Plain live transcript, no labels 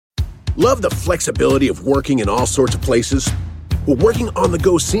Love the flexibility of working in all sorts of places? Well, working on the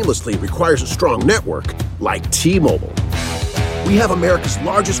go seamlessly requires a strong network like T-Mobile. We have America's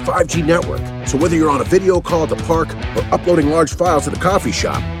largest 5G network, so whether you're on a video call at the park or uploading large files at the coffee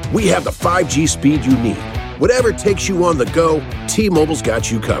shop, we have the 5G speed you need. Whatever takes you on the go, T-Mobile's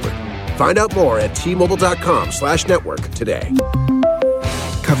got you covered. Find out more at T-Mobile.com/network today.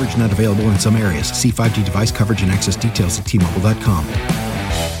 Coverage not available in some areas. See 5G device coverage and access details at T-Mobile.com.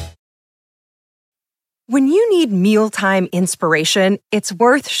 When you need mealtime inspiration, it's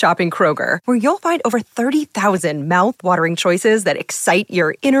worth shopping Kroger, where you'll find over 30,000 mouth-watering choices that excite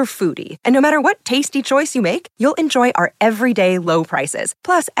your inner foodie. And no matter what tasty choice you make, you'll enjoy our everyday low prices,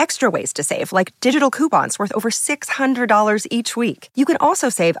 plus extra ways to save, like digital coupons worth over $600 each week. You can also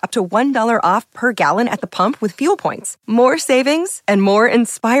save up to $1 off per gallon at the pump with fuel points. More savings and more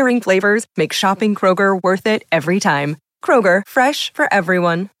inspiring flavors make shopping Kroger worth it every time. Kroger, fresh for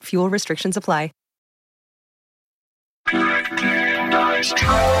everyone. Fuel restrictions apply.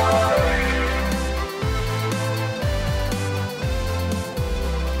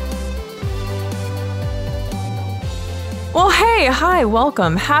 Well, hey, hi,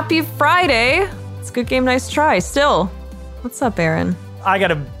 welcome. Happy Friday. It's Good Game, Nice Try. Still, what's up, Aaron? I got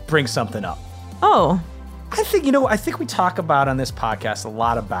to bring something up. Oh. I think we talk about on this podcast a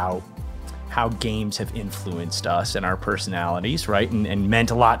lot about how games have influenced us and our personalities, right? And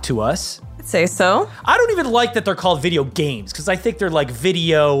meant a lot to us. I'd say so. I don't even like that they're called video games, because I think they're like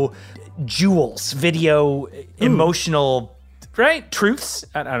video jewels, video emotional, right? Truths?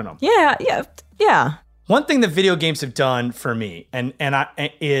 I don't know. Yeah. One thing that video games have done for me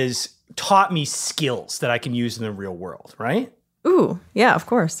is taught me skills that I can use in the real world, right? Ooh, yeah, of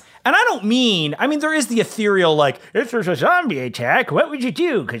course. And I mean, there is the ethereal, like, if there's a zombie attack, what would you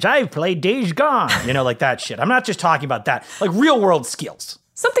do? Because I've played Days Gone, like that shit. I'm not just talking about that, like real world skills.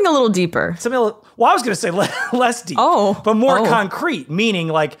 Something a little deeper. I was going to say less deep, but more concrete, meaning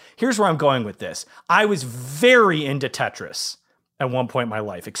like, here's where I'm going with this. I was very into Tetris at one point in my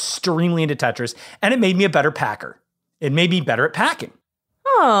life, extremely into Tetris, and it made me a better packer. It made me better at packing.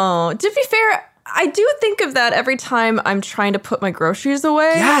 Oh, to be fair, I do think of that every time I'm trying to put my groceries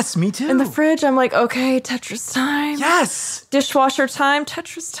away. Yes, me too. In the fridge, I'm like, okay, Tetris time. Yes. Dishwasher time,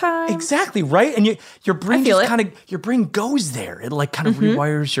 Tetris time. Exactly, right? And your brain your brain goes there. It like kind of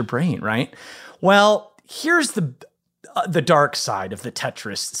rewires your brain, right? Well, here's the dark side of the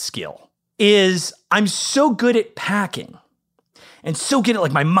Tetris skill is I'm so good at packing and so good at,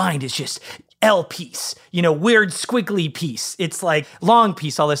 like, my mind is just L piece, weird squiggly piece. It's like long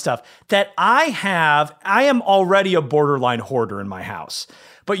piece, all this stuff that I am already a borderline hoarder in my house.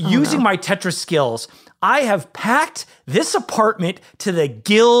 But using my Tetris skills, I have packed this apartment to the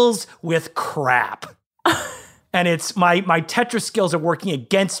gills with crap. And it's my Tetris skills are working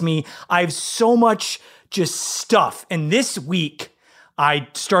against me. I have so much just stuff. And this week I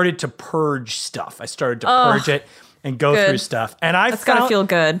started to purge stuff. I started to purge it and go through stuff. And That's gotta feel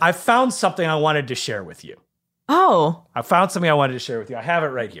good. I found something I wanted to share with you. Oh. I found something I wanted to share with you. I have it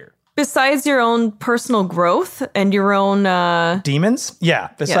right here. Besides your own personal growth and your own... demons? Yeah,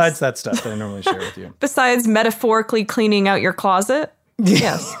 besides that stuff that I normally share with you. Besides metaphorically cleaning out your closet?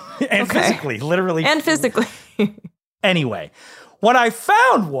 Yes. And physically, literally. And physically. Anyway, what I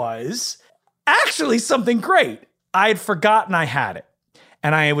found was actually something great. I had forgotten I had it.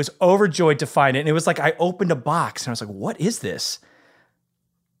 And I was overjoyed to find it. And it was like I opened a box and I was like, what is this?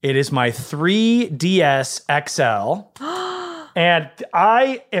 It is my 3DS XL. And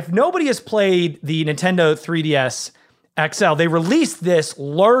if nobody has played the Nintendo 3DS XL, they released this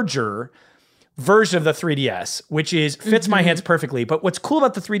larger version of the 3DS, which fits my hands perfectly. But what's cool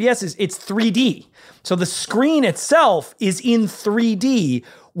about the 3DS is it's 3D. So the screen itself is in 3D,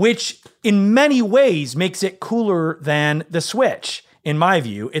 which in many ways makes it cooler than the Switch. In my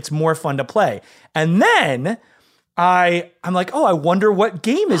view, it's more fun to play. And then I'm like, oh, I wonder what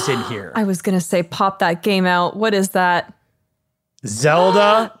game is in here. I was going to say, pop that game out. What is that?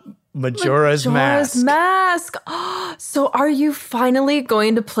 Zelda Majora's Mask. So are you finally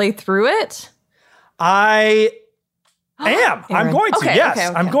going to play through it? I am. Aaron. I'm going to. Okay, yes, okay.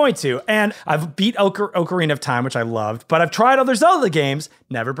 I'm going to. And I've beat Ocarina of Time, which I loved, but I've tried other Zelda games.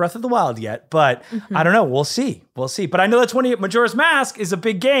 Never Breath of the Wild yet, but I don't know. We'll see. But I know that Majora's Mask is a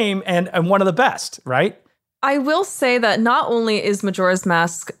big game and one of the best, right? I will say that not only is Majora's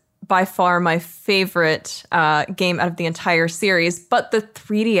Mask by far my favorite game out of the entire series, but the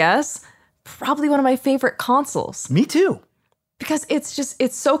 3DS, probably one of my favorite consoles. Me too. Because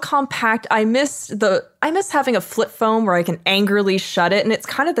it's so compact. I miss having a flip phone where I can angrily shut it, and it's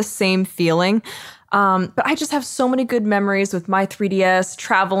kind of the same feeling. But I just have so many good memories with my 3DS,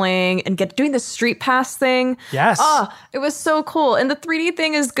 traveling and doing the Street Pass thing. Yes. It was so cool. And the 3D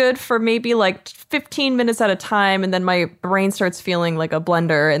thing is good for maybe like 15 minutes at a time. And then my brain starts feeling like a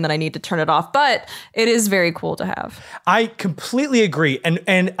blender and then I need to turn it off. But it is very cool to have. I completely agree.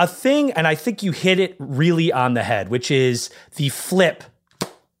 And a thing, and I think you hit it really on the head, which is the flip.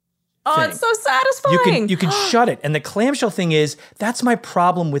 Oh, it's so satisfying. You can shut it. And the clamshell thing is, that's my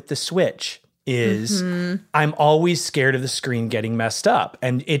problem with the Switch. Is I'm always scared of the screen getting messed up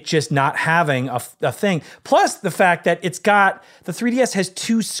and it just not having a thing. Plus the fact that the 3DS has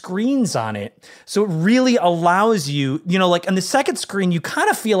 2 screens on it. So it really allows you, like on the second screen, you kind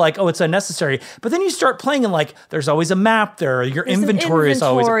of feel like, oh, it's unnecessary. But then you start playing and like, there's always a map there. Your inventory is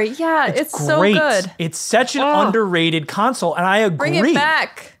always. Yeah, it's so good. It's such an underrated console. And I agree.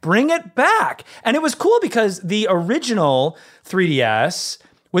 Bring it back. And it was cool because the original 3DS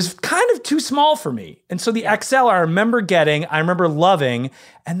was kind of too small for me. And so the XL I remember loving,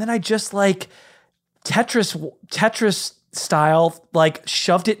 and then I just like Tetris style, like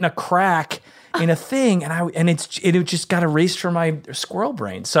shoved it in a crack in a thing, and it just got erased from my squirrel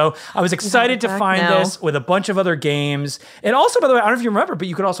brain. So I was excited to find this with a bunch of other games. And also, by the way, I don't know if you remember, but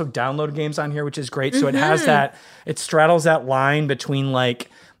you could also download games on here, which is great. So it has it straddles that line between like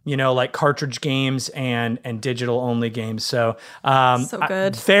cartridge games and digital only games. So, so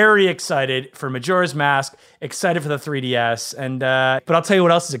good. Very excited for Majora's Mask, excited for the 3DS. And, but I'll tell you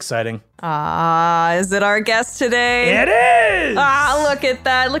what else is exciting. Is it our guest today? It is! Look at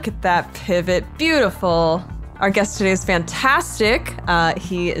that. Look at that pivot. Beautiful. Our guest today is fantastic.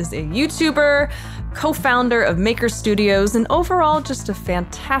 He is a YouTuber, co-founder of Maker Studios, and overall just a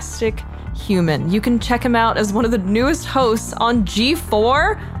fantastic human. You can check him out as one of the newest hosts on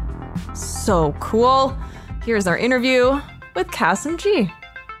G4. So cool. Here's our interview with Kasim G.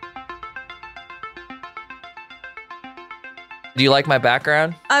 Do you like my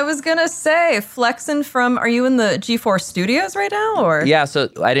background? I was gonna say, flexing from, are you in the G4 studios right now, or? Yeah, so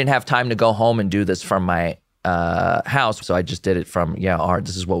I didn't have time to go home and do this from my house, so I just did it from,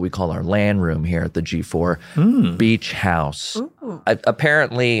 this is what we call our LAN room here at the G4 Beach House.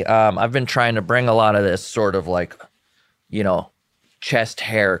 Apparently, I've been trying to bring a lot of this sort of like, chest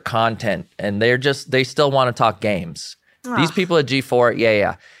hair content, and they still want to talk games. These people at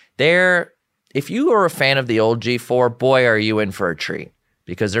G4, if you are a fan of the old G4, boy, are you in for a treat,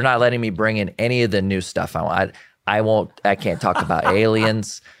 because they're not letting me bring in any of the new stuff. I can't talk about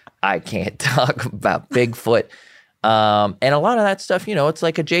aliens. I can't talk about Bigfoot. And a lot of that stuff, it's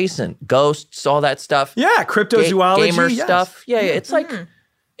like adjacent. Ghosts, all that stuff. Yeah, cryptozoology. Gamer stuff. Yeah, it's like,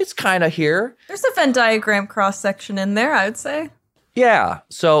 it's kind of here. There's a Venn diagram cross-section in there, I would say. Yeah,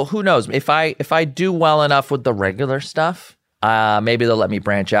 so who knows? If I do well enough with the regular stuff, maybe they'll let me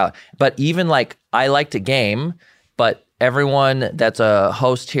branch out. But even like, I like to game, but everyone that's a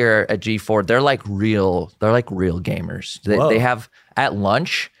host here at G4, they're like real gamers. They have, at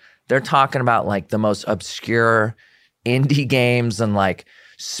lunch, they're talking about like the most obscure indie games and like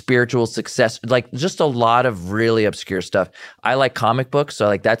spiritual success, like just a lot of really obscure stuff. I like comic books, so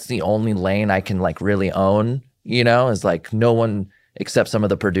like that's the only lane I can like really own, is like no one except some of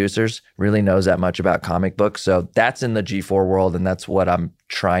the producers really knows that much about comic books. So that's in the G4 world, and that's what I'm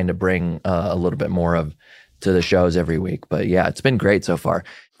trying to bring a little bit more of to the shows every week. But yeah, it's been great so far.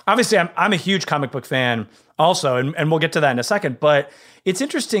 Obviously, I'm a huge comic book fan also, and we'll get to that in a second. But it's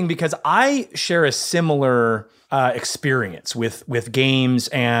interesting because I share a similar experience with games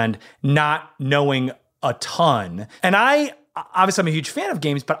and not knowing a ton. And obviously I'm a huge fan of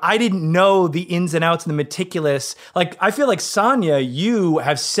games, but I didn't know the ins and outs and the meticulous. Like, I feel like, Sonia, you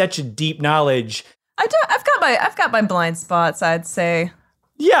have such a deep knowledge. I do. I've got my blind spots, I'd say.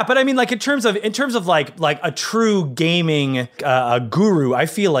 Yeah, but I mean, like in terms of like a true gaming guru, I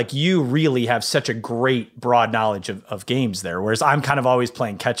feel like you really have such a great broad knowledge of games there. Whereas I'm kind of always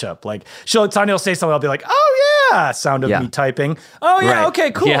playing catch up. Like, Sonia will say something, I'll be like, oh yeah, sound of me typing. Oh yeah, right.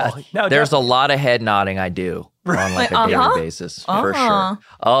 Okay, cool. Yeah. No, there's a lot of head nodding I do on like a daily basis for sure.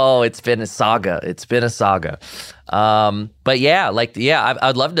 Oh, it's been a saga. But yeah,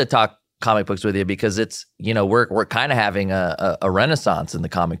 I'd love to talk comic books with you, because it's, we're kind of having a renaissance in the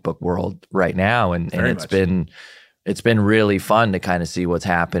comic book world right now, and it's been really fun to kind of see what's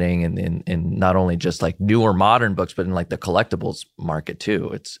happening in not only just like newer modern books, but in like the collectibles market too.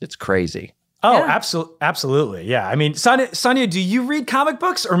 It's crazy. Oh, yeah. Absolutely. Yeah. I mean, Sonia, do you read comic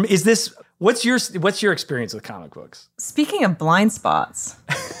books, or is this what's your experience with comic books? Speaking of blind spots,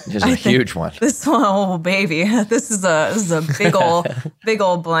 There's a huge one. This one, oh baby, this is a big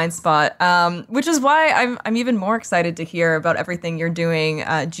old blind spot. Which is why I'm even more excited to hear about everything you're doing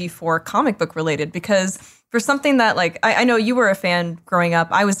G4 comic book related, because for something that like I know you were a fan growing up.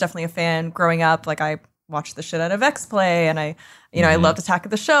 I was definitely a fan growing up. Like I watched the shit out of X-Play, and I loved Attack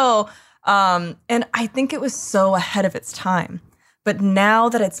of the Show. And I think it was so ahead of its time. But now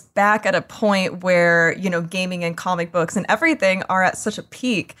that it's back at a point where, gaming and comic books and everything are at such a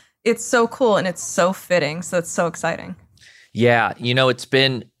peak, it's so cool and it's so fitting. So it's so exciting. Yeah. It's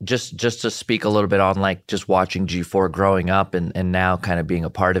been just to speak a little bit on like just watching G4 growing up and now kind of being a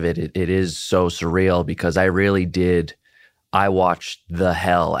part of it. It is so surreal because I watched the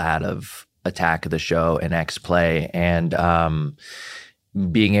hell out of Attack of the Show and X-Play, and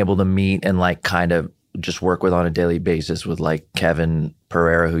being able to meet and like kind of just work with on a daily basis with like Kevin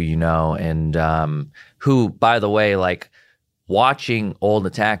Pereira, who and who, by the way, like watching old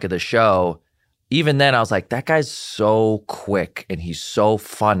Attack of the Show, even then I was like, that guy's so quick and he's so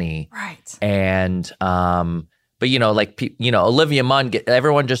funny. Right. And, but Olivia Munn,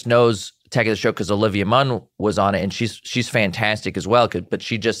 everyone just knows Attack of the Show because Olivia Munn was on it, and she's fantastic as well, but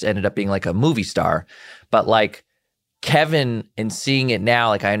she just ended up being like a movie star. But like Kevin, and seeing it now,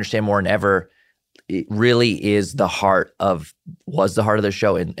 like I understand more than ever, it really was the heart of the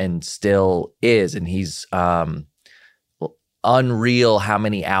show and still is. And he's unreal how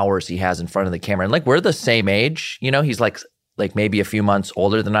many hours he has in front of the camera. And like, we're the same age, he's like maybe a few months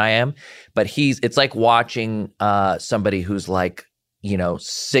older than I am, but it's like watching somebody who's like,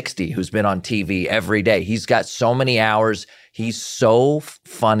 60, who's been on TV every day. He's got so many hours. He's so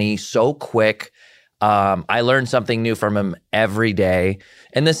funny, so quick. I learned something new from him every day.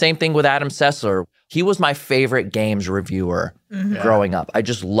 And the same thing with Adam Sessler. He was my favorite games reviewer growing up. I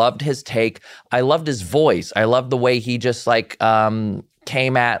just loved his take. I loved his voice. I loved the way he just like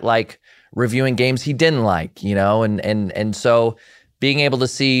came at like reviewing games he didn't like, and so being able to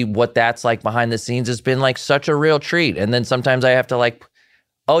see what that's like behind the scenes has been like such a real treat. And then sometimes I have to like,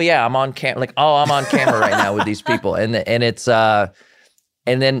 oh yeah, I'm on camera, like, oh, I'm on camera right now with these people. And it's and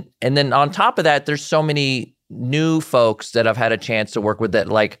then on top of that, there's so many new folks that I've had a chance to work with that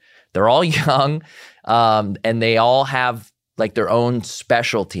like they're all young, and they all have like their own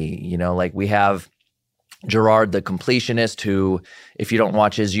specialty. Like we have Gerard the Completionist, who, if you don't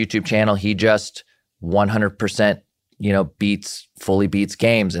watch his YouTube channel, he just 100% fully beats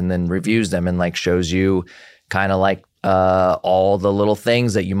games and then reviews them and like shows you kind of like all the little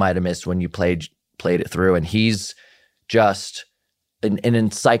things that you might have missed when you played it through. And he's just an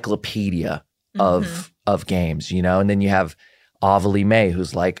encyclopedia of games, and then you have Avalie May,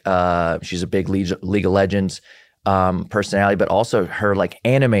 who's like she's a big League of Legends personality, but also her like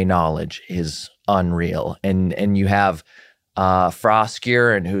anime knowledge is unreal. And you have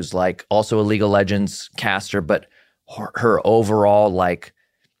Froskier, and who's like also a League of Legends caster, but her overall like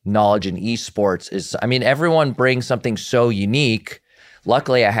knowledge in esports is, everyone brings something so unique.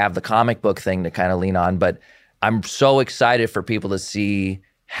 Luckily, I have the comic book thing to kind of lean on, but I'm so excited for people to see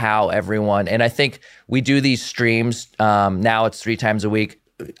how everyone, and I think we do these streams, now it's 3 times a week.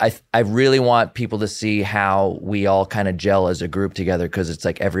 I really want people to see how we all kind of gel as a group together, because it's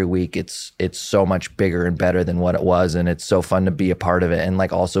like every week it's so much bigger and better than what it was, and it's so fun to be a part of it and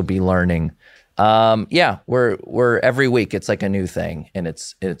like also be learning. We're every week it's like a new thing, and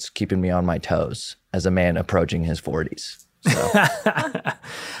it's keeping me on my toes as a man approaching his 40s. So.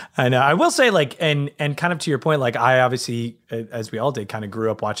 I know. I will say, like, and kind of to your point, like, I obviously, as we all did, kind of grew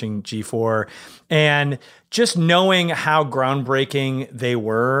up watching G4, and just knowing how groundbreaking they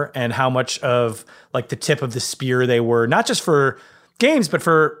were and how much of like the tip of the spear they were, not just for games, but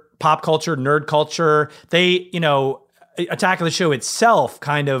for pop culture, nerd culture. They, Attack of the Show itself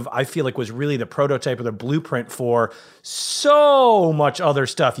kind of, I feel like, was really the prototype or the blueprint for so much other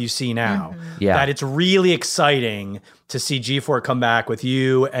stuff you see now. Yeah. That it's really exciting to see G4 come back with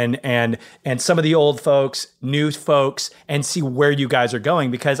you and some of the old folks, new folks, and see where you guys are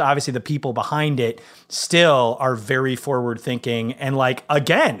going, because obviously the people behind it still are very forward thinking and like,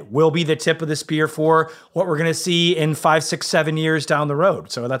 again, will be the tip of the spear for what we're going to see in 5, 6, 7 years down the road.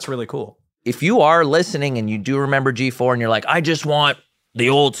 So that's really cool. If you are listening and you do remember G4 and you're like, I just want the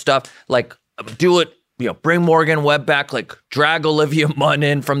old stuff, like do it, bring Morgan Webb back, like drag Olivia Munn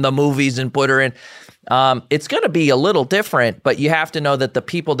in from the movies and put her in. It's going to be a little different, but you have to know that the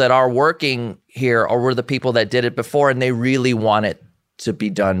people that are working here were the people that did it before, and they really want it to be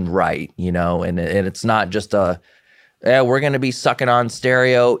done right, and it's not just we're going to be sucking on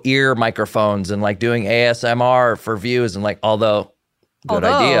stereo ear microphones and like doing ASMR for views, and like, although good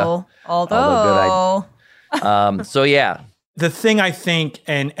idea. So yeah. the thing I think,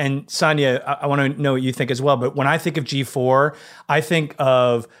 and Sonia, I want to know what you think as well, but when I think of G4, I think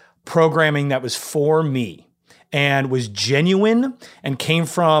of programming that was for me and was genuine and came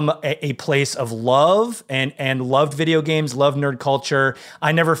from a place of love and loved video games, loved nerd culture.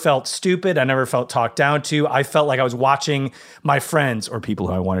 I never felt stupid. I never felt talked down to. I felt like I was watching my friends or people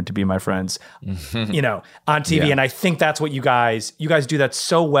who I wanted to be my friends, on TV. Yeah. And I think that's what you guys do that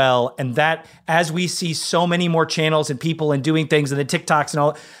so well. And that, as we see so many more channels and people and doing things and the TikToks and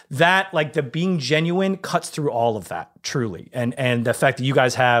all that, like the being genuine cuts through all of that, truly. And the fact that you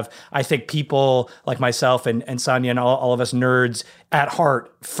guys have, I think, people like myself and Sonia and all of us nerds at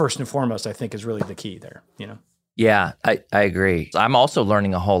heart, first and foremost, I think is really the key there, Yeah, I agree. I'm also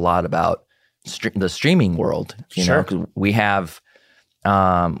learning a whole lot about the streaming world, you know, 'cause we have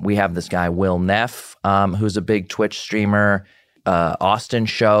this guy, Will Neff, who's a big Twitch streamer, Austin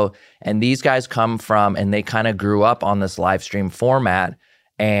Show. And these guys come from, and they kind of grew up on this live stream format.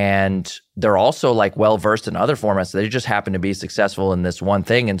 And they're also like well-versed in other formats. They just happen to be successful in this one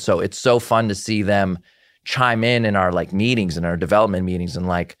thing. And so it's so fun to see them chime in our like meetings and our development meetings. And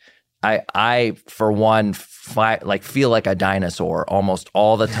like, I for one, feel like a dinosaur almost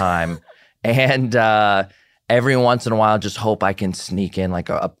all the time. And every once in a while, just hope I can sneak in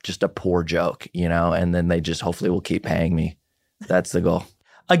like just a poor joke, and then they just hopefully will keep paying me. That's the goal.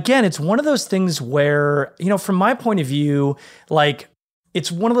 Again, it's one of those things where, from my point of view, like, it's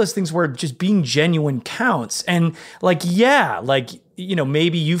one of those things where just being genuine counts. And like,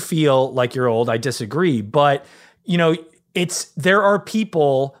 maybe you feel like you're old. I disagree. But, there are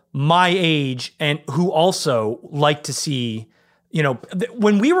people my age and who also like to see,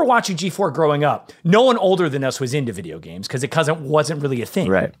 when we were watching G4 growing up, no one older than us was into video games because it wasn't really a thing.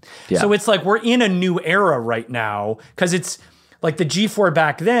 Right. Yeah. So it's like we're in a new era right now because it's like the G4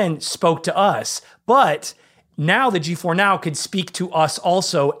 back then spoke to us, but now the G4 now could speak to us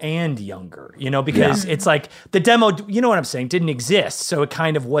also and younger, because it's like the demo, you know what I'm saying, didn't exist. So it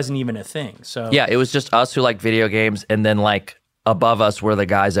kind of wasn't even a thing. So yeah, it was just us who like video games. And then like above us were the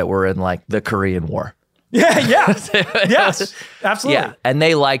guys that were in like the Korean War. Yeah. Yes, absolutely. Yeah. And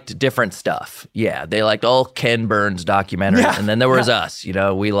they liked different stuff. Yeah. They liked all Ken Burns documentaries. Yeah. And then there was us,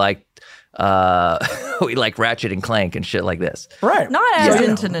 we liked Ratchet and Clank and shit like this. Right. Not as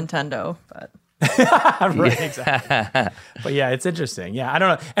into Nintendo, but right, exactly. But yeah, it's interesting. Yeah, I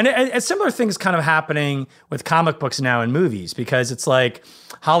don't know. And similar things kind of happening with comic books now and movies because it's like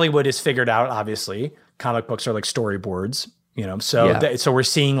Hollywood has figured out, obviously, comic books are like storyboards, so we're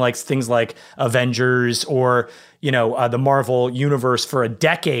seeing like things like Avengers or, the Marvel universe for a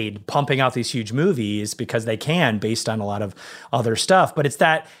decade pumping out these huge movies because they can based on a lot of other stuff. But it's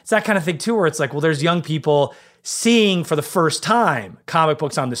that kind of thing too, where it's like, well, there's young people seeing for the first time comic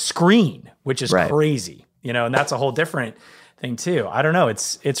books on the screen, which is crazy, and that's a whole different thing too. I don't know.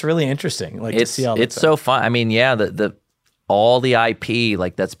 It's really interesting. Like to see all it's so fun. I mean, yeah, all the IP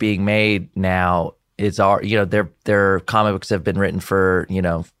like that's being made now is their comic books have been written for,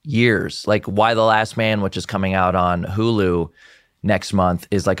 years. Like Why the Last Man, which is coming out on Hulu next month,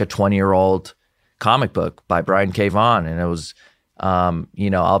 is like a 20-year-old comic book by Brian K. Vaughan. And it was,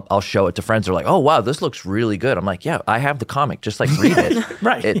 I'll show it to friends. They're like, oh, wow, this looks really good. I'm like, yeah, I have the comic. Just like read it.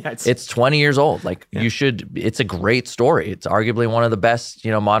 Right. It's 20 years old. Like you should, it's a great story. It's arguably one of the best,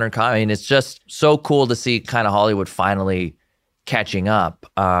 modern comics. I mean, it's just so cool to see kind of Hollywood finally catching up.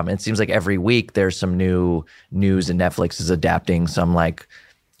 It seems like every week there's some new news and Netflix is adapting some like,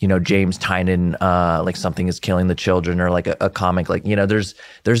 James Tynion, like Something is Killing the Children or like a comic, like, there's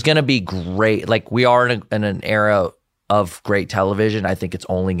going to be great, like we are in an era of great television. I think it's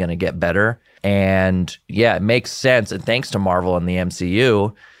only going to get better. And yeah, it makes sense. And thanks to Marvel and the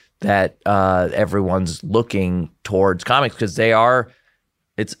MCU that everyone's looking towards comics because they are,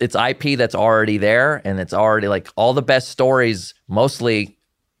 it's IP that's already there. And it's already like all the best stories mostly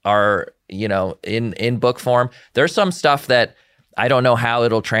are, in book form. There's some stuff that I don't know how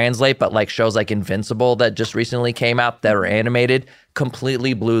it'll translate, but like shows like Invincible that just recently came out that are animated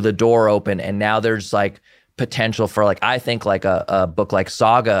completely blew the door open. And now there's like potential for like, I think like a book like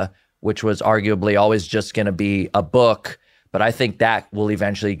Saga, which was arguably always just going to be a book, but I think that will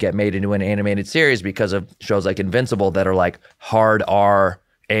eventually get made into an animated series because of shows like Invincible that are like hard R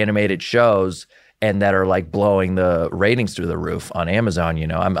animated shows and that are like blowing the ratings through the roof on Amazon.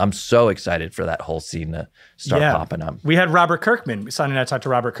 I'm so excited for that whole scene to start popping up. We had Robert Kirkman. Sonny and I talked to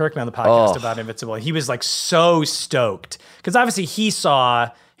Robert Kirkman on the podcast about Invincible. He was like so stoked because obviously he saw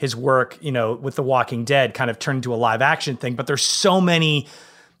his work, with The Walking Dead kind of turn into a live action thing, but there's so many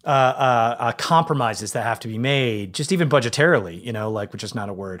compromises that have to be made, just even budgetarily, which is not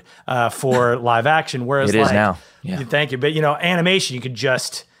a word, for live action. Whereas it is now. Yeah. Thank you. But, animation, you could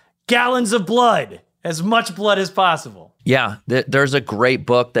just gallons of blood, as much blood as possible. Yeah. There's a great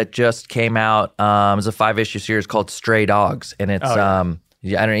book that just came out. It's a 5-issue series called Stray Dogs. And it's,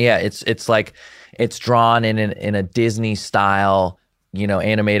 it's like, it's drawn in a Disney style,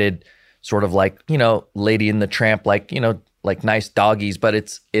 animated sort of like, Lady and the Tramp, like nice doggies, but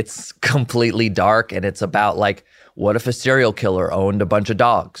it's completely dark, and it's about like, what if a serial killer owned a bunch of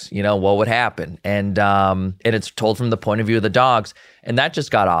dogs? What would happen? And it's told from the point of view of the dogs, and that just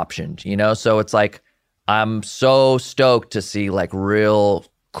got optioned, so it's like, I'm so stoked to see like real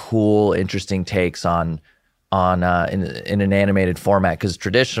cool, interesting takes in an animated format, because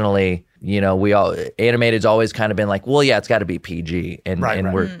traditionally, animated's always kind of been like, well, yeah, it's got to be PG, and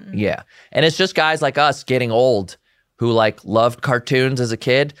we're and it's just guys like us getting old who like loved cartoons as a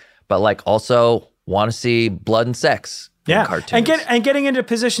kid, but like also want to see blood and sex. Yeah, cartoons. and getting into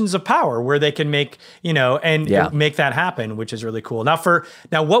positions of power where they can make make that happen, which is really cool. Now,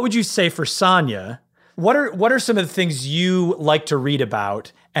 what would you say for Sonia? What are some of the things you like to read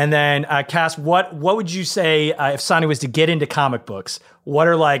about? And then, Cass, what would you say if Sonia was to get into comic books? What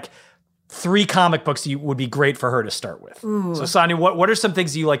are like 3 comic books that would be great for her to start with? Ooh. So, Sonia, what are some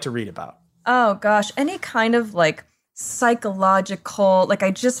things you like to read about? Oh gosh, any kind of like psychological, like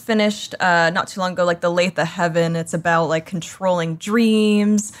I just finished not too long ago, like The Lathe of Heaven. It's about like controlling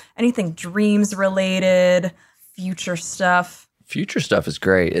dreams, anything dreams related, future stuff. Future stuff is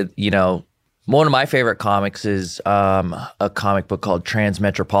great. One of my favorite comics is a comic book called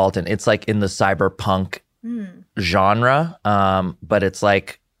Transmetropolitan. It's like in the cyberpunk genre, but it's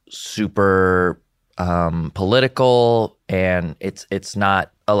like super political, and it's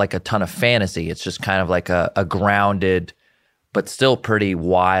not like a ton of fantasy. It's just kind of like a grounded but still pretty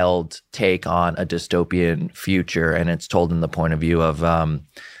wild take on a dystopian future, and it's told in the point of view of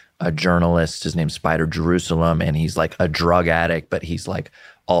a journalist. His name's Spider Jerusalem, and he's like a drug addict, but he's like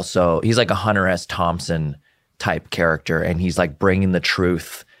a Hunter S. Thompson type character, and he's like bringing the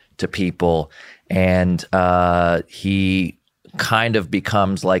truth to people, and he kind of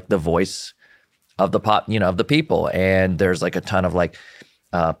becomes like the voice of the of the people. And there's like a ton of like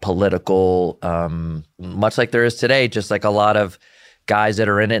political, much like there is today, just like a lot of guys that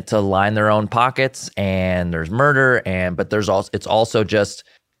are in it to line their own pockets, and there's murder, but it's also just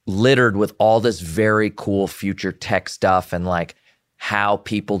littered with all this very cool future tech stuff, and like how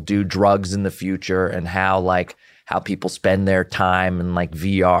people do drugs in the future, and how people spend their time, and like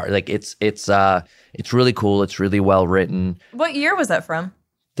VR. Like it's really cool. It's really well written. What year was that from?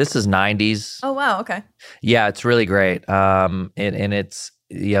 This is 90s. Oh wow, okay. Yeah, it's really great. And it's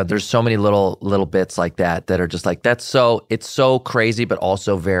there's so many little bits like that are just like, it's so crazy, but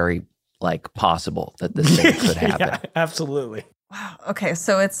also very like possible that this thing could happen. Yeah, absolutely. Wow. Okay,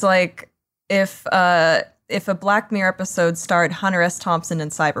 so it's like if a Black Mirror episode starred Hunter S. Thompson in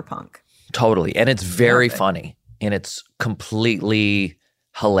cyberpunk. Totally. And it's very funny, and it's completely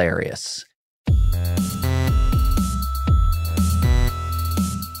hilarious.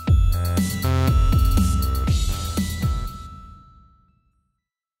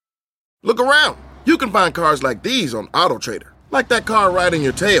 Look around. You can find cars like these on AutoTrader, like that car right in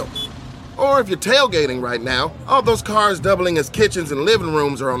your tail. Or if you're tailgating right now, all those cars doubling as kitchens and living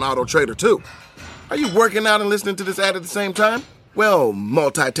rooms are on AutoTrader too. Are you working out and listening to this ad at the same time? Well,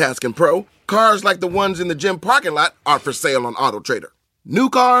 multitasking pro, cars like the ones in the gym parking lot are for sale on AutoTrader. New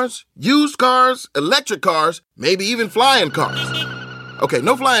cars, used cars, electric cars, maybe even flying cars. Okay,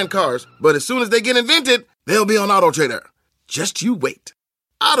 no flying cars, but as soon as they get invented, they'll be on AutoTrader. Just you wait.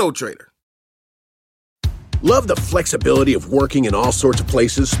 AutoTrader. Love the flexibility of working in all sorts of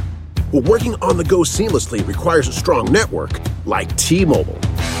places? Well, working on the go seamlessly requires a strong network like T-Mobile.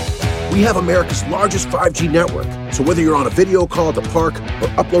 We have America's largest 5G network, so whether you're on a video call at the park or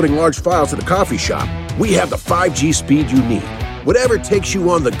uploading large files at the coffee shop, we have the 5G speed you need. Whatever takes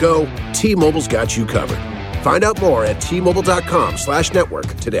you on the go, T-Mobile's got you covered. Find out more at T-Mobile.com/network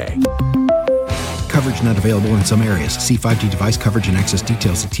today. Coverage not available in some areas. See 5G device coverage and access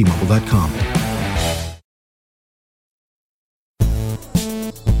details at T-Mobile.com.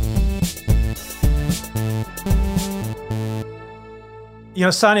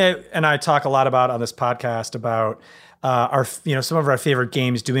 Sonia and I talk a lot about on this podcast about our some of our favorite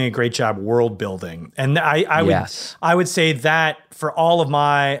games doing a great job world building, and I would say that for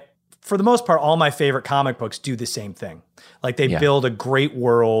the most part, all my favorite comic books do the same thing. Like they build a great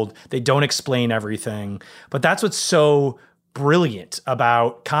world. They don't explain everything, but that's what's so brilliant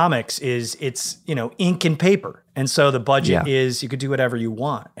about comics is it's, ink and paper. And so the budget is you could do whatever you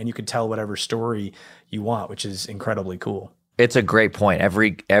want and you could tell whatever story you want, which is incredibly cool. It's a great point.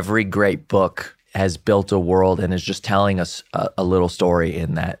 Every great book has built a world and is just telling us a little story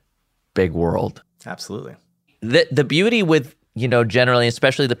in that big world. Absolutely. The beauty with, generally,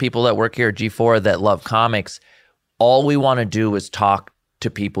 especially the people that work here at G4 that love comics, all we want to do is talk to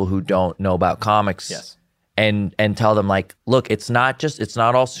people who don't know about comics. Yes. And tell them like, look, it's not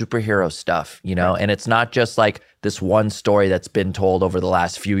all superhero stuff, right. And it's not just like this one story that's been told over the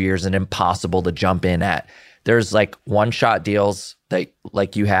last few years and impossible to jump in at. There's like one-shot deals that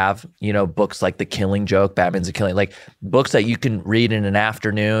like you have, books like The Killing Joke, Batman's The Killing, like books that you can read in an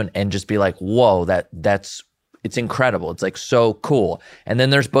afternoon and just be like, whoa, it's incredible. It's like so cool. And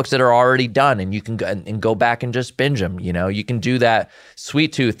then there's books that are already done and you can go back and just binge them. You can do that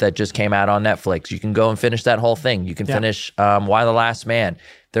Sweet Tooth that just came out on Netflix. You can go and finish that whole thing. You can finish Y the Last Man.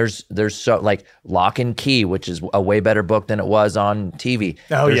 There's so like Lock and Key, which is a way better book than it was on TV.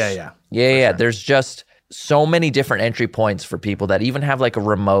 Oh, yeah. Sure. There's just so many different entry points for people that even have like a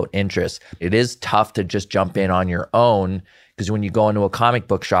remote interest. It is tough to just jump in on your own because when you go into a comic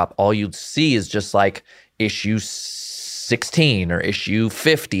book shop, all you'd see is just like issue 16 or issue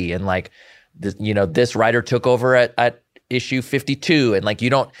 50 and like this writer took over at issue 52 and like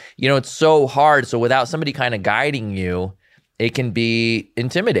it's so hard. So without somebody kind of guiding you, it can be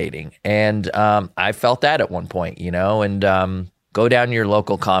intimidating. And I felt that at one point, and go down to your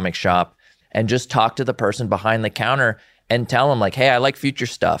local comic shop and just talk to the person behind the counter and tell them like, hey, I like future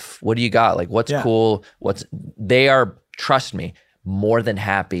stuff. What do you got? Like what's cool? They are, trust me, more than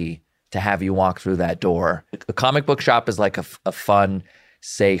happy to have you walk through that door. A comic book shop is like a fun,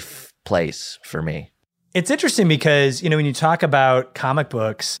 safe place for me. It's interesting because, when you talk about comic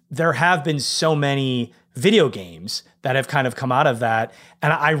books, there have been so many video games that have kind of come out of that.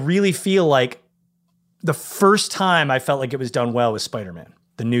 And I really feel like the first time I felt like it was done well was Spider-Man,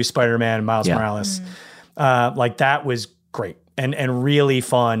 the new Spider-Man, Miles Morales. Like that was great. And really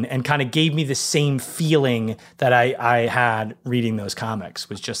fun and kind of gave me the same feeling that I had reading those comics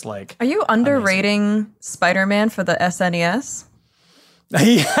was just like. Are you underrating amazing. Spider-Man for the SNES?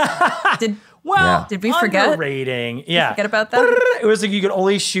 Did we forget? Underrating. Yeah. Forget about that? It was like you could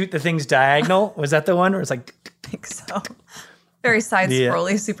only shoot the things diagonal. Was that the one? Or it's like. I think so. Very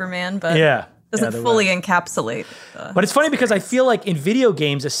side-scrolly Superman, but doesn't fully encapsulate. But it's funny because I feel like in video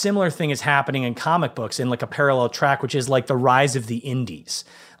games, a similar thing is happening in comic books in like a parallel track, which is like the rise of the indies.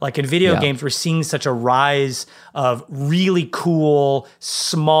 Like in video games, we're seeing such a rise of really cool,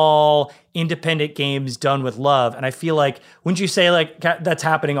 small, independent games done with love. And I feel like, wouldn't you say like that's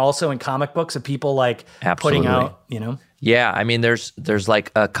happening also in comic books of people like putting out, Yeah, I mean, there's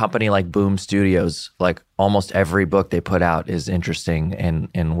like a company like Boom Studios, like almost every book they put out is interesting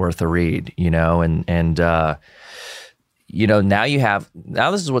and worth a read, now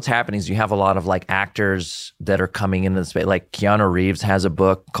this is what's happening is you have a lot of like actors that are coming into the space. Like Keanu Reeves has a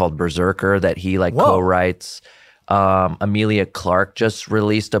book called Berserker that he like co-writes. Amelia Clark just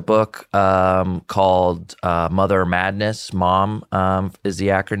released a book called Mother Madness. Mom is the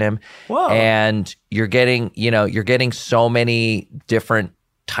acronym. Whoa. And you're getting so many different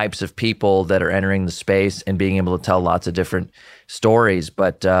types of people that are entering the space and being able to tell lots of different stories.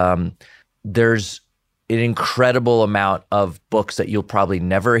 But there's an incredible amount of books that you'll probably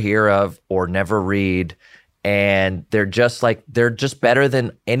never hear of or never read. And they're just better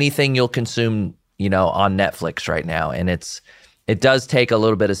than anything you'll consume on Netflix right now. And it does take a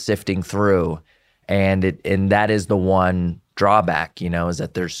little bit of sifting through. And that is the one drawback, is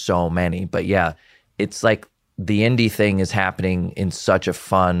that there's so many. But yeah, it's like the indie thing is happening in such a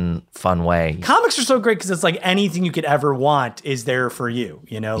fun way. Comics are so great because it's like anything you could ever want is there for you,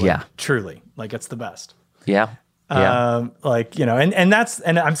 truly. Like it's the best. Yeah. And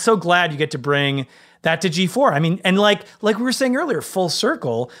I'm so glad you get to bring that to G4. I mean, and like we were saying earlier, full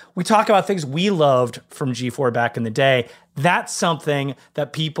circle, we talk about things we loved from G4 back in the day. That's something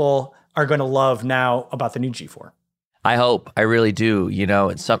that people are going to love now about the new G4. I hope. I really do.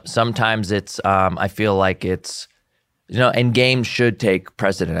 Sometimes it's, I feel like it's, and games should take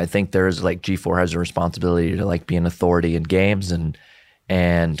precedent. I think there's like G4 has a responsibility to like be an authority in games and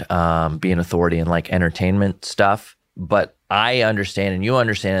be an authority in like entertainment stuff. But I understand and you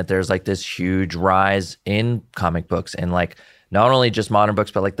understand that there's like this huge rise in comic books and like not only just modern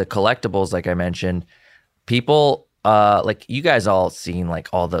books, but like the collectibles, like I mentioned, people like you guys all seen like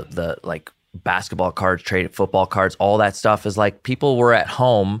all the like basketball cards, traded football cards, all that stuff is like people were at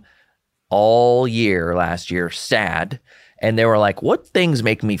home all year last year, sad. And they were like, what things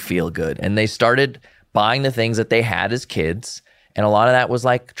make me feel good? And they started buying the things that they had as kids. And a lot of that was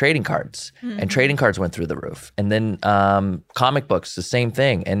like trading cards, and trading cards went through the roof. And then comic books, the same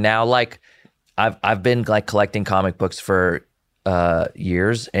thing. And now like I've been like collecting comic books for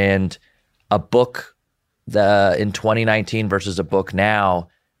years, and a book in 2019 versus a book now,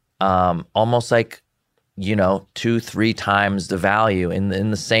 almost like, 2-3 times the value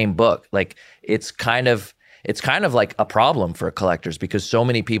in the same book. Like it's kind of like a problem for collectors, because so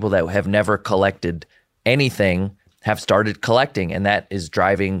many people that have never collected anything have started collecting, and that is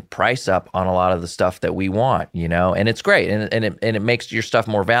driving price up on a lot of the stuff that we want, and it's great. And it makes your stuff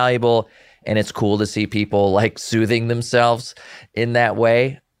more valuable, and it's cool to see people like soothing themselves in that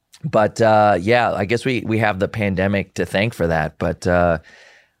way. But yeah, I guess we have the pandemic to thank for that. But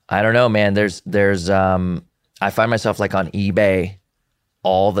I don't know, man, there's I find myself like on eBay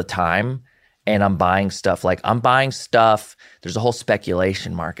all the time, and I'm buying stuff. There's a whole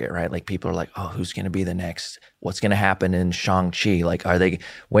speculation market, right? Like people are like, oh, who's going to be the next? What's going to happen in Shang-Chi? Like, are they,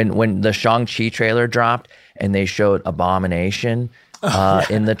 when the Shang-Chi trailer dropped and they showed Abomination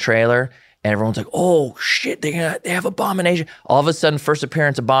in the trailer, and everyone's like, oh shit, they have Abomination. All of a sudden, first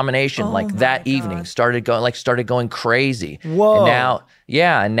appearance Abomination, like that evening started going crazy. Whoa.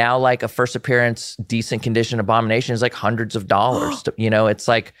 And now like a first appearance, decent condition Abomination is like hundreds of dollars. It's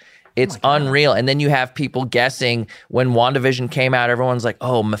like, it's unreal. And then you have people guessing when WandaVision came out, everyone's like,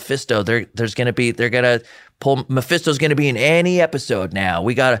 oh, Mephisto, Mephisto's going to be in any episode now.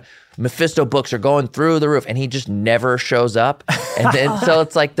 Mephisto books are going through the roof, and he just never shows up. And then, so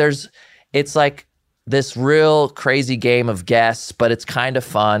it's like this real crazy game of guess, but it's kind of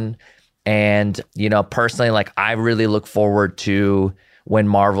fun. And, personally, like I really look forward to when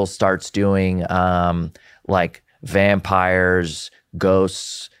Marvel starts doing like vampires,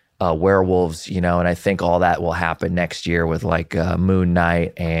 ghosts, werewolves, and I think all that will happen next year with like Moon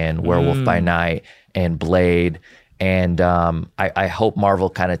Knight and Werewolf by Night and Blade. And I hope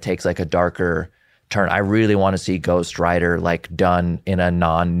Marvel kind of takes like a darker turn. I really want to see Ghost Rider like done in a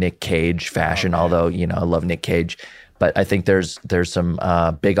non-Nick Cage fashion, although, I love Nick Cage. But I think there's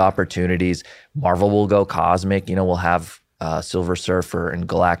some big opportunities. Marvel will go cosmic. We'll have Silver Surfer and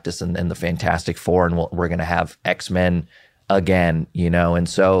Galactus and the Fantastic Four, and we're going to have X-Men again, and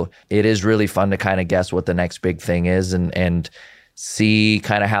so it is really fun to kind of guess what the next big thing is, and see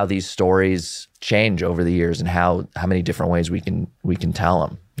kind of how these stories change over the years, and how many different ways we can tell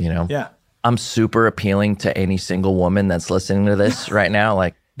them. Yeah, I'm super appealing to any single woman that's listening to this right now.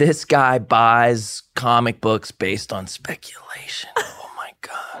 Like, this guy buys comic books based on speculation. Oh my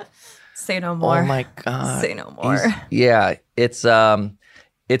god. Say no more. Oh my god. Say no more.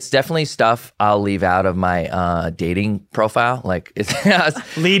 It's definitely stuff I'll leave out of my dating profile. Like,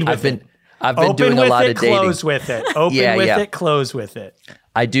 lead with I've been doing a lot of dating. Close with it. Open with it. Close with it.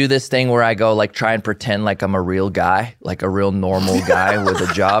 I do this thing where I go like try and pretend like I'm a real guy, like a real normal guy with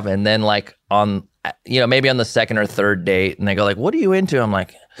a job, and then like on maybe on the second or third date, and they go like, "What are you into?" I'm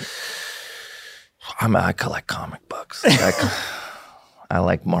like, I collect comic books. I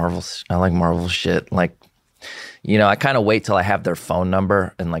like Marvel. I like Marvel shit. Like. I kind of wait till I have their phone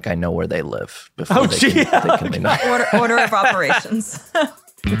number and like I know where they live before they can order of operations.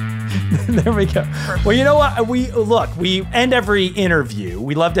 There we go. Well, you know what? We end every interview.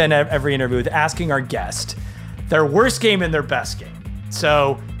 We love to end every interview with asking our guest their worst game and their best game.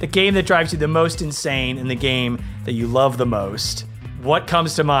 So the game that drives you the most insane and the game that you love the most. What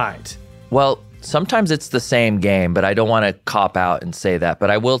comes to mind? Well, sometimes it's the same game, but I don't want to cop out and say that.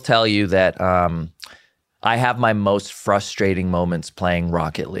 But I will tell you that I have my most frustrating moments playing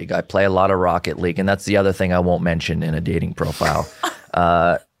Rocket League. I play a lot of Rocket League, and that's the other thing I won't mention in a dating profile.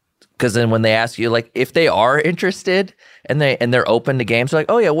 Because then when they ask you, like, if they are interested and they're open to games, they're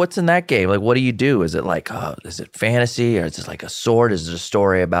like, oh yeah, what's in that game? Like, what do you do? Is it like, is it fantasy, or is it like a sword? Is it a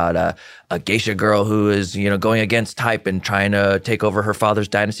story about a geisha girl who is, going against type and trying to take over her father's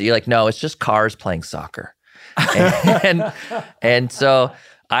dynasty? You're like, no, it's just cars playing soccer. and so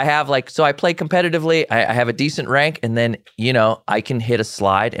I have so I play competitively. I have a decent rank, and then, I can hit a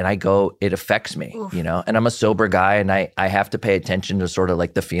slide and it affects me, and I'm a sober guy, and I have to pay attention to sort of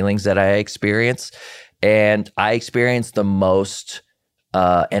like the feelings that I experience. And I experience the most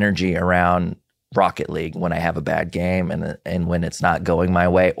energy around Rocket League when I have a bad game and when it's not going my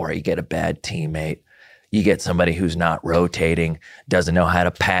way, or you get a bad teammate. You get somebody who's not rotating, doesn't know how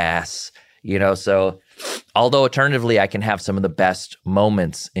to pass, so although alternatively I can have some of the best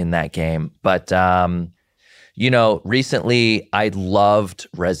moments in that game, but recently I loved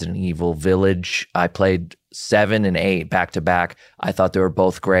Resident Evil Village. I played 7 and 8 back to back. I thought they were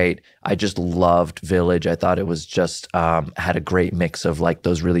both great. I just loved Village. I thought it was just had a great mix of like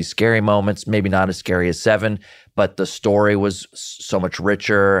those really scary moments, maybe not as scary as 7, but the story was so much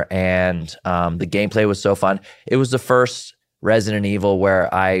richer and the gameplay was so fun. It was the first Resident Evil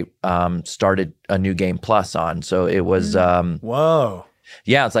where I started a New Game Plus on. So it was whoa.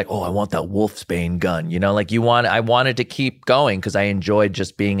 Yeah, it's like, oh, I want that Wolfsbane gun. I wanted to keep going because I enjoyed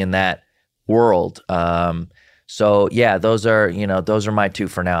just being in that world. So yeah, those are my 2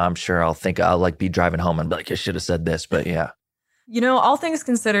 for now. I'm sure I'll like be driving home and be like, I should have said this, but yeah. All things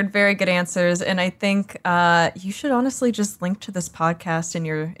considered, very good answers, and I think you should honestly just link to this podcast in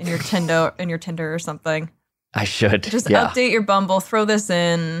your Tinder or something. I should just update your Bumble, throw this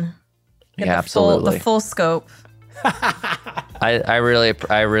in. Absolutely. The full scope. I really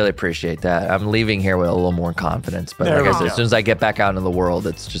appreciate that. I'm leaving here with a little more confidence, but like I said, as soon as I get back out into the world,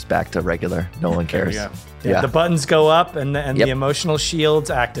 it's just back to regular. No one cares. Yeah. The buttons go up and the emotional shields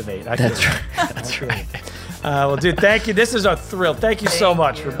activate. That's right. That's right. Well, dude, thank you. This is a thrill. Thank you so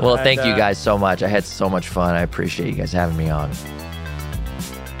much. Thank you guys so much. I had so much fun. I appreciate you guys having me on.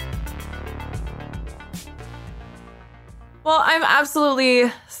 Well, I'm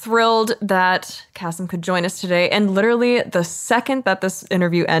absolutely thrilled that Kasim could join us today. And literally the second that this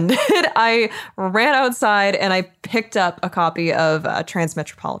interview ended, I ran outside and I picked up a copy of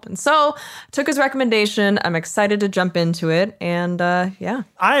Transmetropolitan. So took his recommendation. I'm excited to jump into it. And yeah.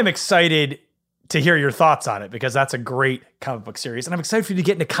 I am excited to hear your thoughts on it because that's a great comic book series. And I'm excited for you to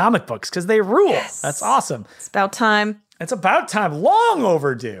get into comic books because they rule. Yes. That's awesome. It's about time. It's about time. Long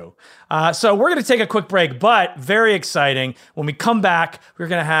overdue. So we're going to take a quick break, but very exciting. When we come back, we're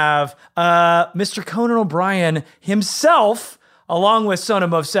going to have Mr. Conan O'Brien himself, along with Sona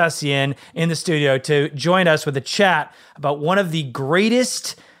Movsesian, in the studio to join us with a chat about one of the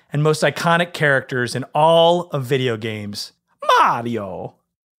greatest and most iconic characters in all of video games, Mario.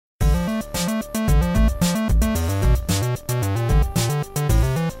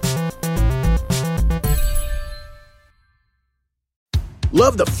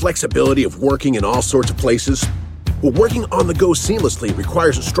 Love the flexibility of working in all sorts of places? Well, working on the go seamlessly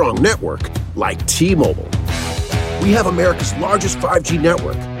requires a strong network like T-Mobile. We have America's largest 5G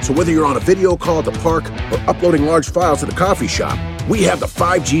network, so whether you're on a video call at the park or uploading large files at the coffee shop, we have the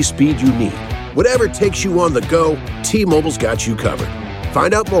 5G speed you need. Whatever takes you on the go, T-Mobile's got you covered.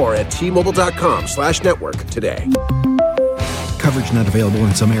 Find out more at T-Mobile.com/network today. Coverage not available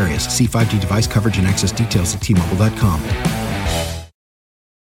in some areas. See 5G device coverage and access details at T-Mobile.com.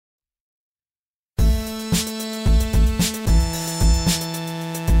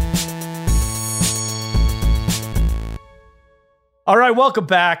 All right, welcome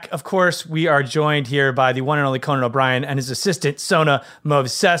back. Of course, we are joined here by the one and only Conan O'Brien and his assistant, Sona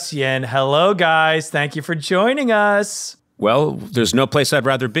Movsesian. Hello, guys. Thank you for joining us. Well, there's no place I'd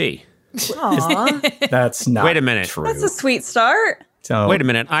rather be. That's not Wait a minute. true. That's a sweet start. So, wait a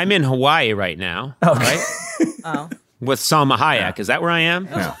minute. I'm in Hawaii right now, right? Oh. With Salma Hayek. Is that where I am?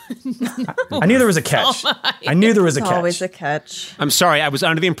 No. I knew there was a catch. I knew there was a catch. Always a catch. I'm sorry. I was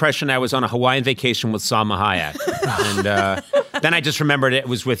under the impression I was on a Hawaiian vacation with Salma Hayek. And then I just remembered it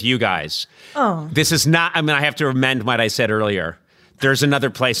was with you guys. Oh. This is not, I have to amend what I said earlier. There's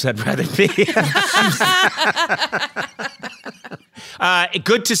another place I'd rather be.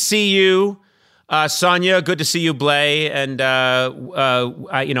 Good to see you, Sonia. Good to see you, Blay. And,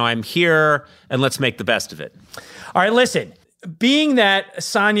 I'm here, and let's make the best of it. All right, listen. Being that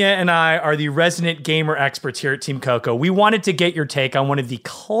Sonia and I are the resident gamer experts here at Team Coco, we wanted to get your take on one of the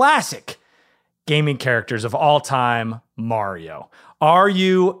classic gaming characters of all time, Mario. Are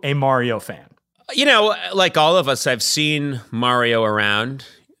you a Mario fan? Like all of us, I've seen Mario around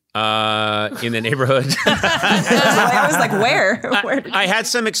in the neighborhood. I was like, where? I had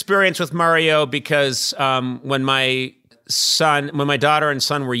some experience with Mario because when my daughter and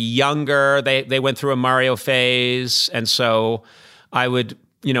son were younger, they went through a Mario phase, and so I would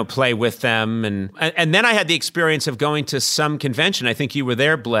play with them, and then I had the experience of going to some convention. I think you were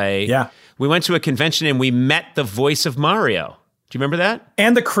there, Blay. Yeah, we went to a convention and we met the voice of Mario. Do you remember that?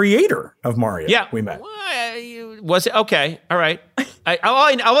 And the creator of Mario. Yeah, we met. Was it okay? All right.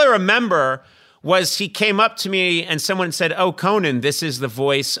 All I remember was he came up to me and someone said, "Oh, Conan, this is the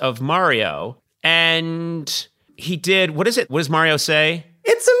voice of Mario," and he did. What is it? What does Mario say?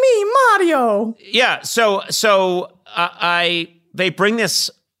 It's me, Mario. Yeah. So they bring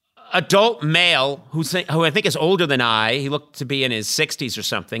this adult male who I think is older than I. He looked to be in his 60s or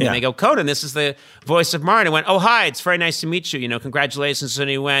something. Yeah. And they go, "Conan, this is the voice of Mario." And I went, "Oh, hi, it's very nice to meet you. Congratulations." And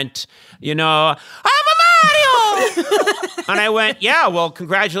he went, "I'm a Mario! And I went, yeah, well,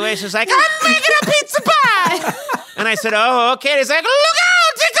 congratulations. Like, I'm making a pizza pie. And I said, oh, okay. And he's like, look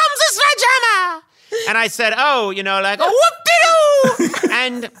out, here comes the sledgehammer. And I said, oh, like, whoop-de-doo.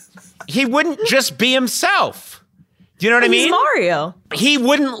 And he wouldn't just be himself. Do you know what I mean? He's Mario. He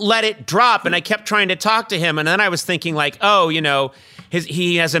wouldn't let it drop, and I kept trying to talk to him. And then I was thinking, like, oh,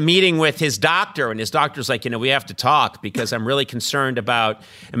 he has a meeting with his doctor, and his doctor's like, we have to talk because I'm really concerned about,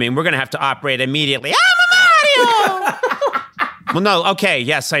 we're going to have to operate immediately. I'm a Mario! Well, no, okay,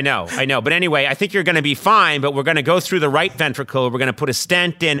 yes, I know. But anyway, I think you're going to be fine, but we're going to go through the right ventricle. We're going to put a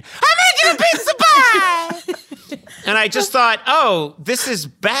stent in. I'm making a pizza pie! And I just thought, oh, this is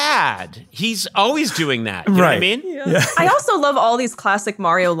bad. He's always doing that. You know what I mean? Yeah. I also love all these classic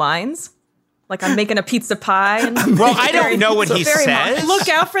Mario lines. Like, I'm making a pizza pie. And well, I don't know what he says. Look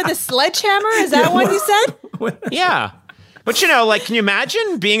out for the sledgehammer? Is that what he said? Yeah. But, can you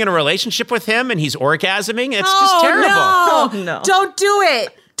imagine being in a relationship with him and he's orgasming? It's just terrible. No. Oh, no. Don't do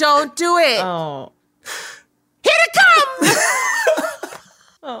it. Don't do it. Oh. Here it comes!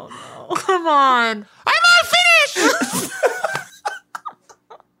 Oh, no. Come on. I'm all finished!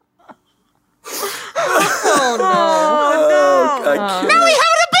 Oh, no. Oh, no. Now we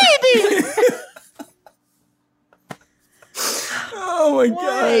have a baby! Oh, my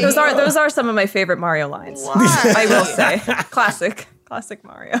God. Those are some of my favorite Mario lines. Why? I will say. Classic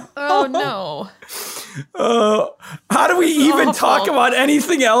Mario. Oh, no. How do we even talk about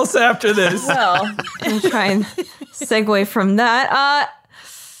anything else after this? Well, I'm trying to segue from that.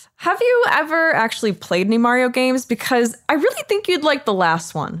 Have you ever actually played any Mario games? Because I really think you'd like the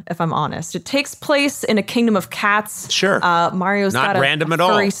last one, if I'm honest. It takes place in a kingdom of cats. Sure. Mario's not got random a at all.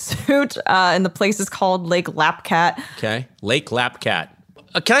 furry suit, and the place is called Lake Lapcat. Okay, Lake Lapcat.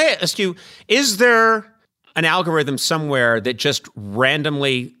 Can I ask you, is there an algorithm somewhere that just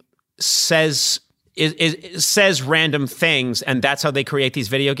randomly says random things, and that's how they create these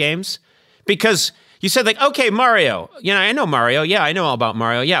video games? Because you said, like, okay, Mario. I know Mario. Yeah, I know all about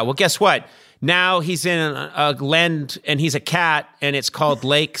Mario. Yeah, well, guess what? Now he's in a land, and he's a cat, and it's called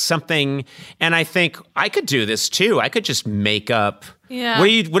Lake something. And I think I could do this, too. I could just make up. Yeah.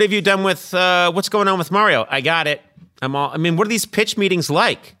 What have you done with, what's going on with Mario? I got it. What are these pitch meetings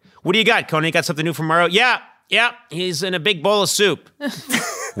like? What do you got, Conan? You got something new for Mario? Yeah, he's in a big bowl of soup.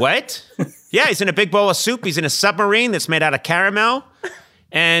 What? Yeah, he's in a big bowl of soup. He's in a submarine that's made out of caramel.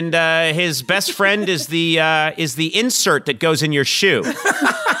 And his best friend is the insert that goes in your shoe.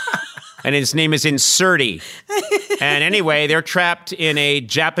 And his name is Inserty. And anyway, they're trapped in a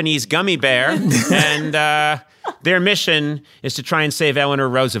Japanese gummy bear. And their mission is to try and save Eleanor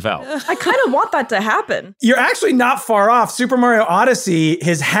Roosevelt. I kind of want that to happen. You're actually not far off. Super Mario Odyssey,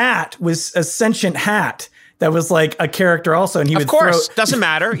 his hat was a sentient hat that was like a character also. And he would doesn't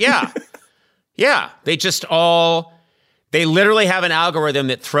matter. Yeah. Yeah. They literally have an algorithm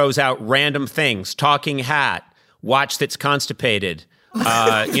that throws out random things. Talking hat, watch that's constipated,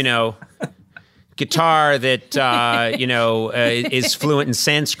 guitar that, is fluent in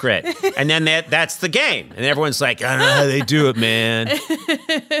Sanskrit. And then that's the game. And everyone's like, I don't know how they do it, man.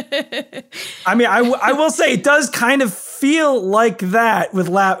 I will say it does kind of feel like that with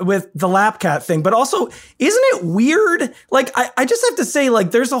the Lapcat thing. But also, isn't it weird? Like, I just have to say,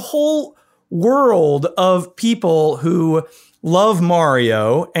 like, there's a whole world of people who love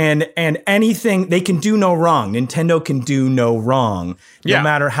Mario and anything, they can do no wrong. Nintendo can do no wrong, no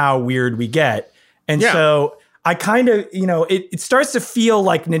matter how weird we get. And so I kind of, it starts to feel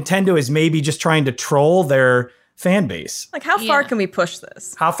like Nintendo is maybe just trying to troll their fan base. Like, how far can we push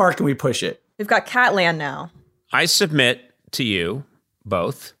this? How far can we push it? We've got Catland now. I submit to you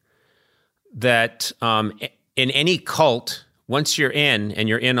both that in any cult, once you're in and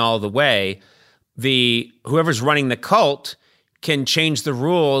you're in all the way, whoever's running the cult can change the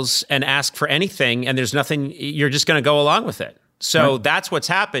rules and ask for anything, and there's nothing, you're just going to go along with it. So that's what's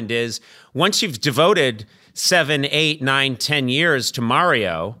happened is once you've devoted 7, 8, 9, 10 years to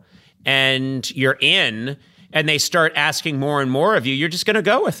Mario and you're in and they start asking more and more of you, you're just going to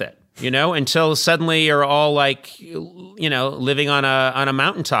go with it, until suddenly you're all like, living on a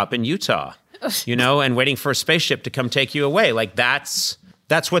mountaintop in Utah. And waiting for a spaceship to come take you away. Like, that's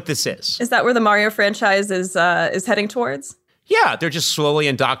what this is. Is that where the Mario franchise is heading towards? Yeah, they're just slowly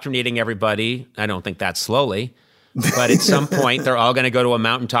indoctrinating everybody. I don't think that's slowly. But at some point, they're all going to go to a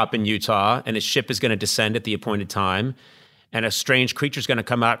mountaintop in Utah, and a ship is going to descend at the appointed time, and a strange creature is going to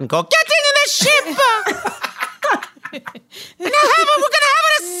come out and go, "Get into the ship! We're going to have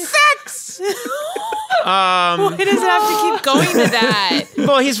a sex!" Why does it have to keep going to that?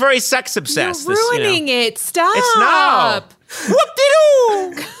 Well, he's very sex obsessed. You're ruining it. Stop. It's not.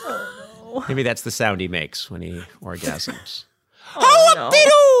 Whoop-de-doo! no. Maybe that's the sound he makes when he orgasms. Oh, no.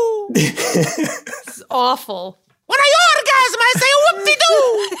 It's awful. When I orgasm, I say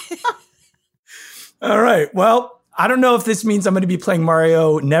whoop-de-doo. All right. Well, I don't know if this means I'm going to be playing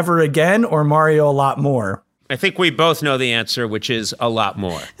Mario Never Again or Mario a lot more. I think we both know the answer, which is a lot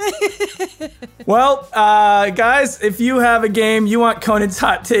more. Well, guys, if you have a game you want Conan's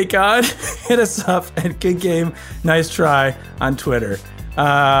hot take on, hit us up at Good Game Nice Try on Twitter.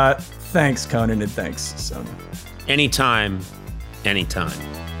 Thanks, Conan, and thanks, Sona. Anytime.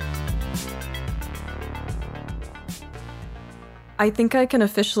 I think I can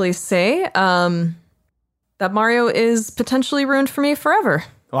officially say that Mario is potentially ruined for me forever.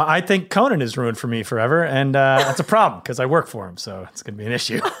 Well, I think Conan is ruined for me forever, and that's a problem because I work for him, so it's going to be an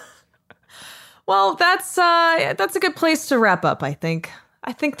issue. Well, that's a good place to wrap up, I think.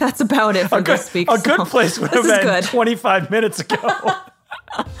 I think that's about it for this week. A good place would have been 25 minutes ago.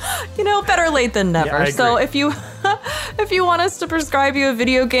 Better late than never. Yeah, so if you want us to prescribe you a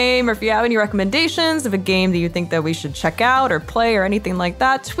video game, or if you have any recommendations of a game that you think that we should check out or play or anything like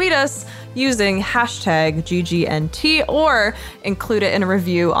that, tweet us using hashtag GGNT or include it in a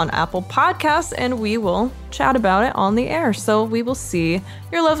review on Apple Podcasts, and we will chat about it on the air. So we will see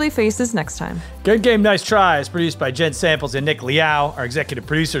your lovely faces next time. Good Game Nice Try is produced by Jen Samples and Nick Liao. Our executive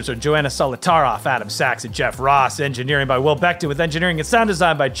producers are Joanna Solitaroff, Adam Sachs, and Jeff Ross. Engineering by Will Beckton, with engineering and sound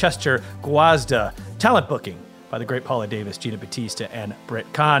design by Chester Guazda. Talent booking by the great Paula Davis, Gina Batista, and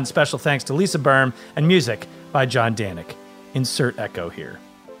Britt Kahn. Special thanks to Lisa Berm, and music by John Danik. Insert echo here.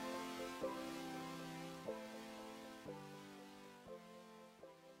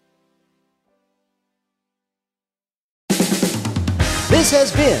 This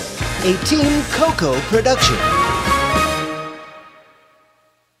has been a Team Coco production.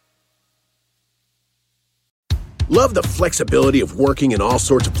 Love the flexibility of working in all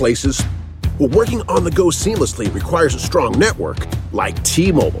sorts of places? Well, working on the go seamlessly requires a strong network like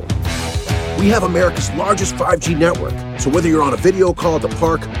T-Mobile. We have America's largest 5G network, so whether you're on a video call at the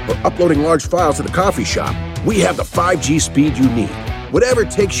park or uploading large files at a coffee shop, we have the 5G speed you need. Whatever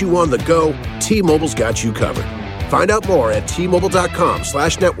takes you on the go, T-Mobile's got you covered. Find out more at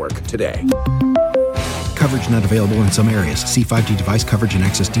T-Mobile.com/network today. Coverage not available in some areas. See 5G device coverage and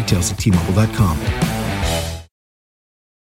access details at T-Mobile.com.